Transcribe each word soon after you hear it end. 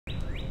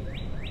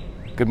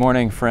Good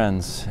morning,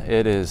 friends.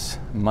 It is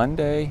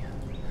Monday,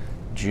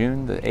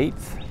 June the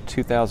 8th,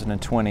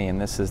 2020,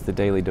 and this is the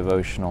daily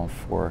devotional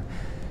for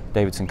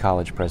Davidson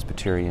College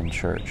Presbyterian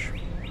Church.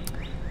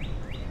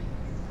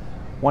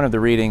 One of the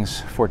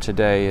readings for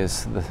today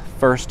is the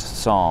first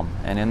psalm,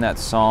 and in that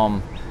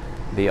psalm,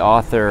 the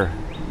author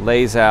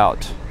lays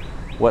out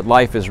what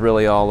life is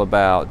really all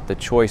about, the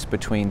choice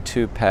between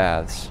two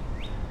paths.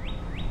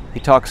 He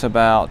talks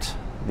about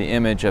the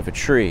image of a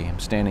tree. I'm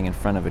standing in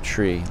front of a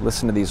tree.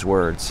 Listen to these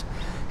words.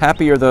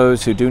 Happy are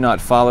those who do not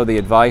follow the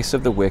advice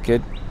of the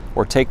wicked,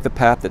 or take the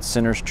path that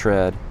sinners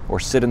tread, or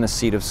sit in the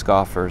seat of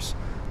scoffers,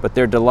 but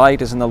their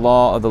delight is in the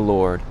law of the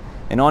Lord,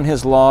 and on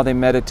his law they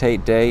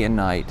meditate day and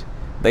night.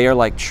 They are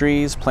like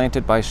trees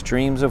planted by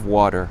streams of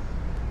water,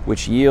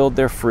 which yield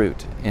their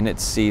fruit in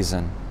its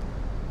season.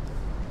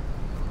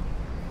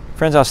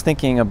 Friends, I was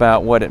thinking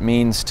about what it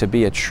means to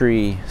be a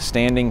tree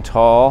standing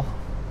tall,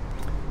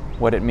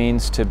 what it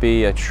means to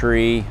be a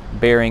tree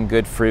bearing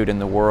good fruit in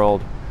the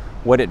world,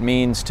 what it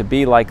means to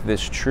be like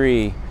this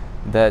tree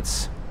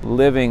that's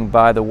living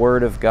by the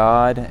Word of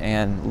God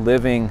and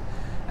living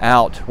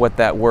out what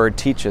that Word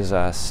teaches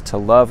us, to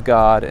love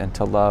God and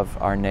to love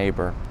our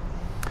neighbor.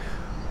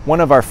 One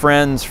of our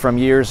friends from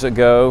years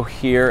ago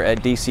here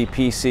at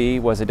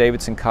DCPC was a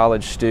Davidson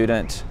College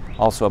student,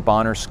 also a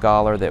Bonner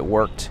Scholar that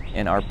worked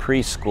in our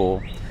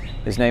preschool.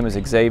 His name is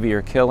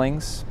Xavier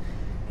Killings.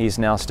 He's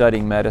now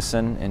studying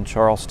medicine in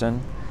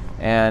Charleston.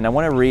 And I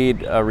want to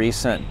read a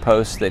recent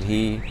post that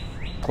he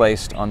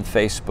placed on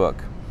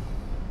Facebook.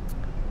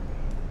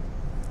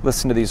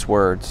 Listen to these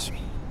words.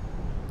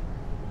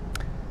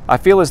 I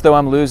feel as though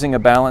I'm losing a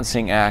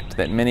balancing act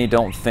that many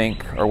don't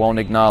think or won't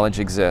acknowledge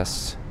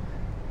exists.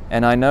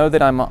 And I know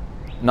that I'm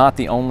not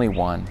the only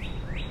one.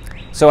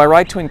 So I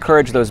write to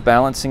encourage those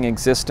balancing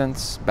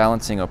existence,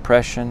 balancing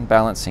oppression,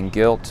 balancing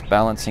guilt,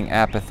 balancing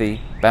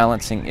apathy,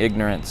 balancing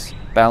ignorance,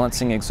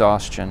 balancing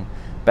exhaustion,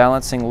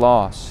 balancing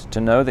loss, to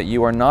know that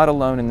you are not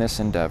alone in this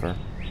endeavor.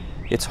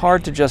 It's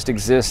hard to just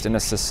exist in a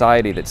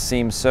society that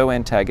seems so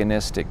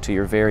antagonistic to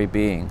your very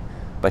being,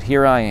 but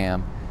here I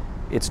am.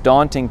 It's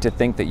daunting to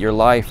think that your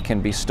life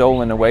can be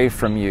stolen away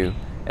from you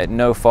at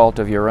no fault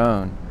of your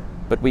own,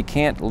 but we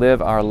can't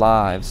live our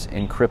lives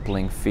in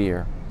crippling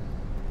fear.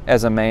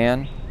 As a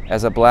man,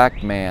 as a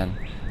black man,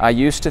 I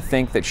used to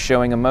think that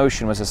showing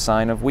emotion was a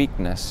sign of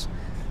weakness.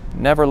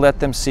 Never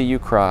let them see you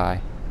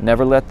cry.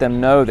 Never let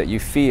them know that you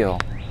feel.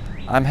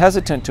 I'm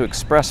hesitant to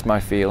express my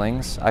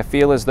feelings. I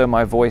feel as though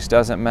my voice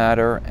doesn't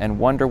matter and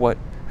wonder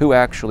who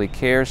actually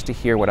cares to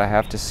hear what I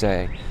have to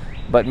say.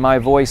 But my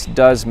voice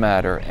does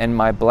matter, and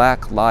my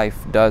black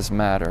life does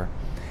matter.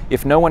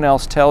 If no one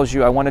else tells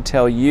you, I want to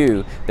tell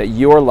you that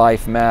your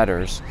life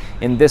matters.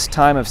 In this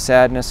time of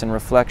sadness and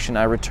reflection,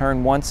 I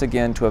return once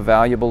again to a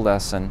valuable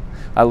lesson.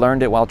 I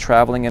learned it while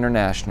traveling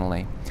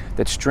internationally,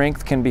 that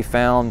strength can be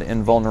found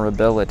in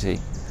vulnerability.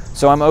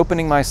 So I'm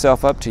opening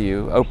myself up to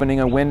you, opening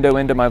a window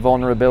into my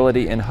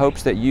vulnerability in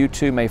hopes that you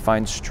too may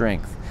find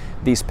strength.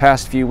 These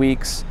past few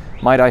weeks,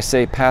 might I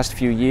say past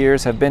few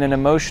years, have been an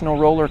emotional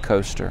roller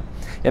coaster.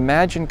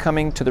 Imagine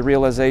coming to the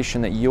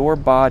realization that your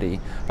body,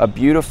 a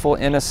beautiful,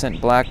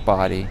 innocent black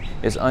body,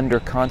 is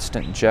under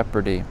constant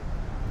jeopardy.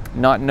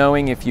 Not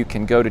knowing if you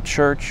can go to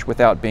church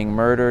without being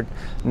murdered,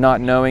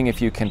 not knowing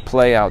if you can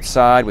play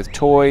outside with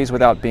toys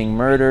without being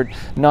murdered,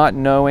 not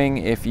knowing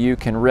if you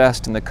can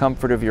rest in the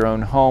comfort of your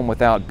own home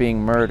without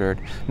being murdered,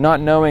 not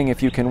knowing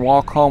if you can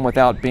walk home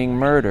without being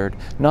murdered,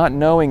 not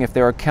knowing if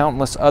there are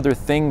countless other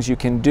things you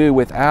can do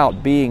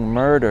without being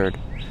murdered,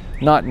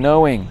 not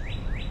knowing.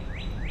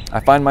 I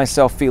find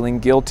myself feeling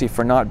guilty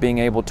for not being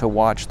able to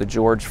watch the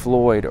George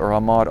Floyd or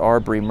Ahmaud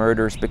Arbery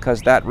murders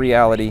because that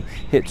reality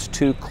hits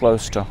too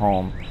close to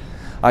home.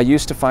 I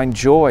used to find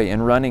joy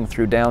in running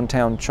through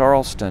downtown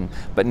Charleston,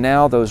 but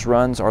now those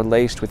runs are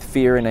laced with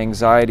fear and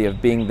anxiety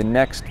of being the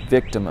next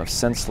victim of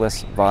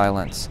senseless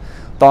violence.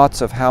 Thoughts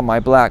of how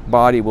my black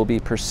body will be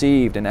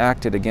perceived and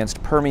acted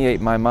against permeate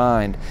my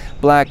mind.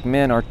 Black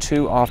men are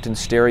too often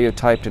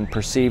stereotyped and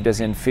perceived as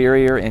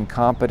inferior,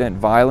 incompetent,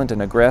 violent,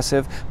 and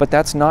aggressive, but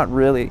that's not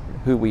really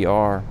who we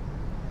are.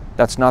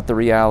 That's not the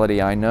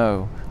reality I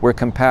know. We're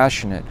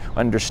compassionate,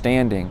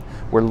 understanding,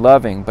 we're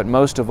loving, but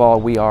most of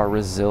all, we are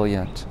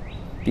resilient.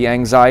 The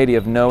anxiety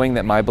of knowing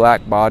that my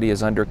black body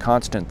is under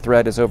constant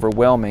threat is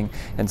overwhelming,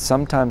 and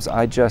sometimes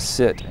I just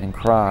sit and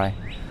cry.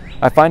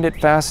 I find it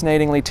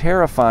fascinatingly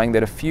terrifying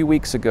that a few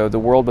weeks ago the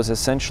world was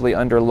essentially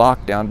under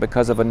lockdown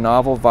because of a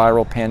novel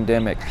viral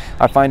pandemic.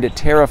 I find it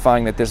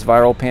terrifying that this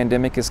viral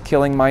pandemic is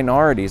killing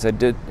minorities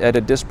at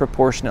a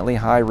disproportionately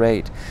high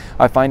rate.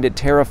 I find it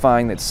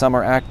terrifying that some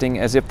are acting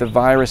as if the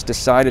virus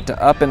decided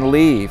to up and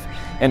leave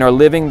and are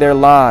living their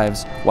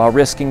lives while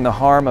risking the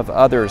harm of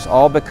others,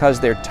 all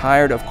because they're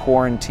tired of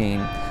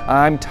quarantine.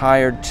 I'm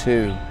tired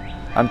too.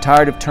 I'm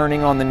tired of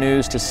turning on the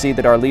news to see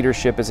that our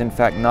leadership is in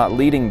fact not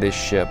leading this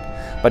ship,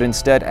 but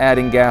instead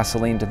adding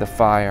gasoline to the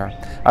fire.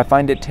 I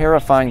find it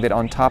terrifying that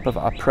on top of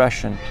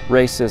oppression,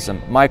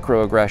 racism,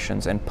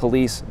 microaggressions, and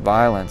police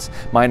violence,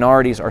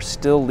 minorities are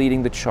still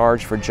leading the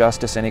charge for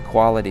justice and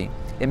equality.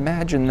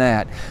 Imagine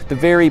that. The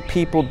very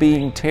people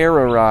being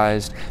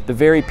terrorized, the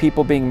very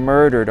people being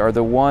murdered are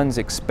the ones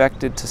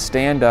expected to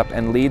stand up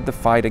and lead the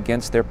fight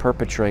against their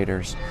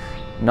perpetrators,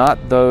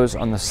 not those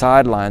on the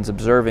sidelines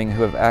observing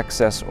who have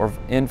access or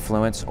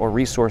influence or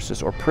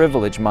resources or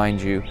privilege,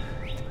 mind you.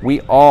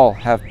 We all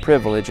have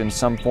privilege in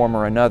some form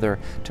or another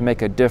to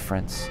make a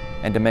difference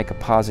and to make a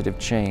positive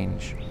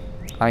change.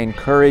 I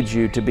encourage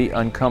you to be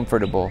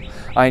uncomfortable.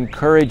 I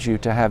encourage you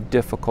to have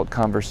difficult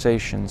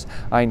conversations.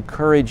 I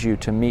encourage you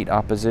to meet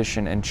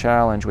opposition and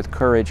challenge with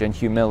courage and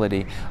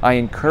humility. I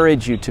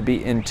encourage you to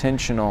be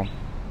intentional.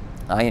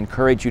 I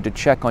encourage you to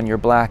check on your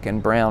black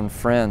and brown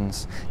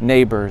friends,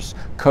 neighbors,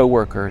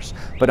 co-workers,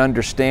 but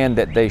understand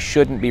that they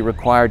shouldn't be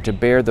required to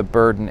bear the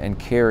burden and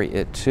carry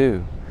it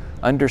too.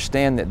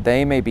 Understand that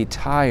they may be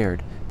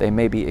tired, they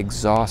may be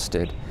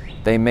exhausted,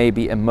 they may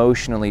be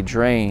emotionally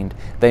drained,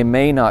 they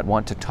may not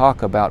want to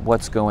talk about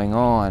what's going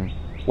on,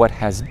 what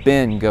has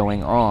been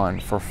going on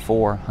for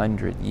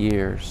 400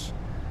 years.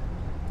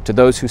 To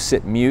those who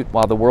sit mute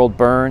while the world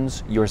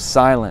burns, your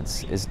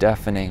silence is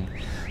deafening.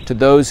 To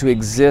those who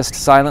exist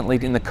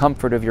silently in the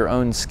comfort of your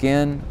own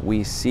skin,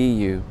 we see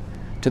you.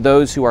 To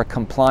those who are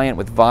compliant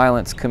with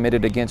violence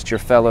committed against your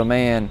fellow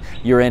man,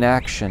 your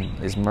inaction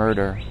is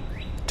murder.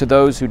 To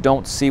those who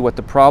don't see what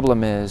the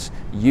problem is,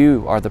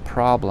 you are the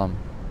problem.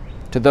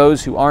 To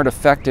those who aren't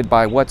affected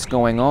by what's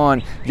going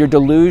on, you're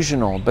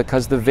delusional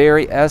because the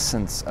very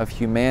essence of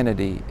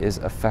humanity is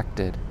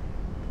affected.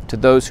 To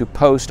those who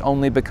post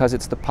only because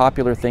it's the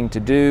popular thing to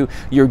do,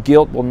 your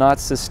guilt will not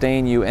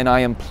sustain you, and I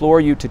implore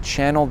you to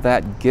channel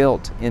that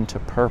guilt into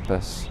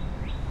purpose.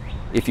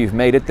 If you've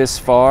made it this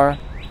far,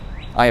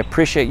 I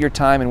appreciate your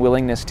time and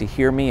willingness to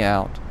hear me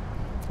out.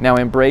 Now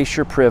embrace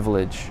your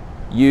privilege.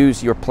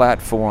 Use your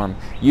platform.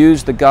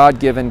 Use the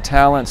God-given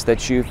talents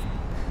that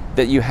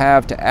you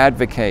have to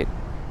advocate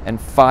and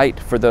fight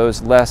for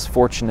those less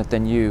fortunate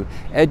than you.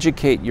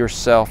 Educate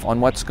yourself on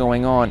what's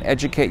going on.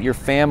 Educate your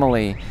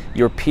family,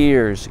 your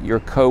peers, your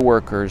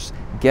co-workers.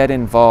 Get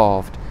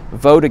involved.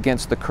 Vote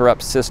against the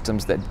corrupt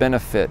systems that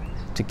benefit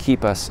to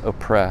keep us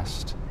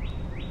oppressed.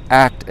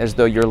 Act as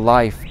though your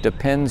life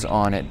depends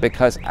on it,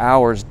 because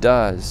ours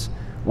does.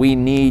 We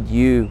need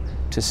you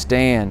to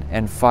stand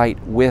and fight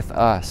with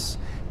us,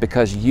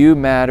 because you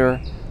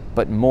matter,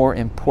 but more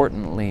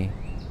importantly,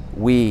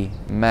 we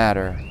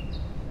matter.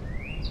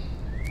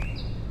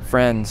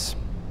 Friends,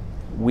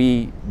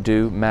 we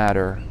do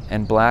matter,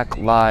 and Black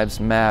lives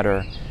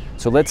matter.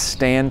 So let's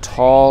stand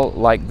tall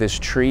like this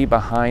tree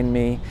behind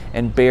me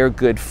and bear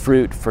good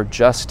fruit for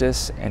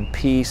justice and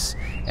peace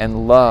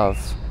and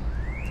love.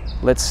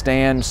 Let's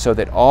stand so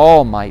that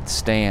all might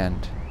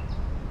stand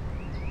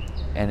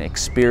and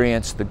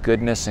experience the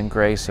goodness and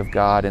grace of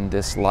God in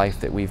this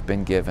life that we've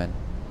been given.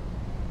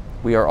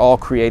 We are all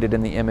created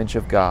in the image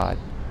of God.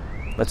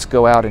 Let's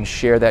go out and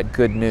share that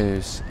good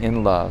news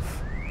in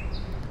love.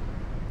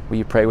 Will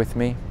you pray with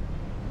me?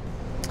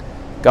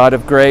 God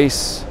of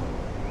grace,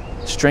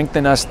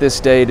 strengthen us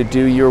this day to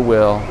do your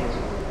will.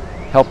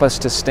 Help us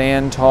to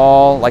stand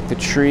tall like the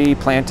tree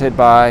planted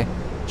by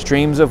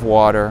streams of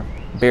water,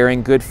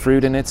 bearing good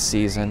fruit in its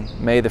season.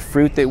 May the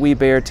fruit that we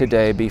bear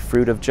today be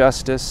fruit of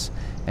justice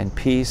and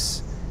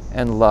peace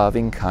and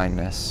loving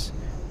kindness.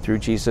 Through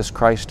Jesus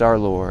Christ our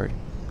Lord.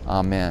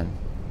 Amen.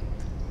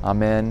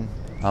 Amen.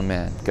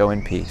 Amen. Go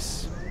in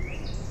peace.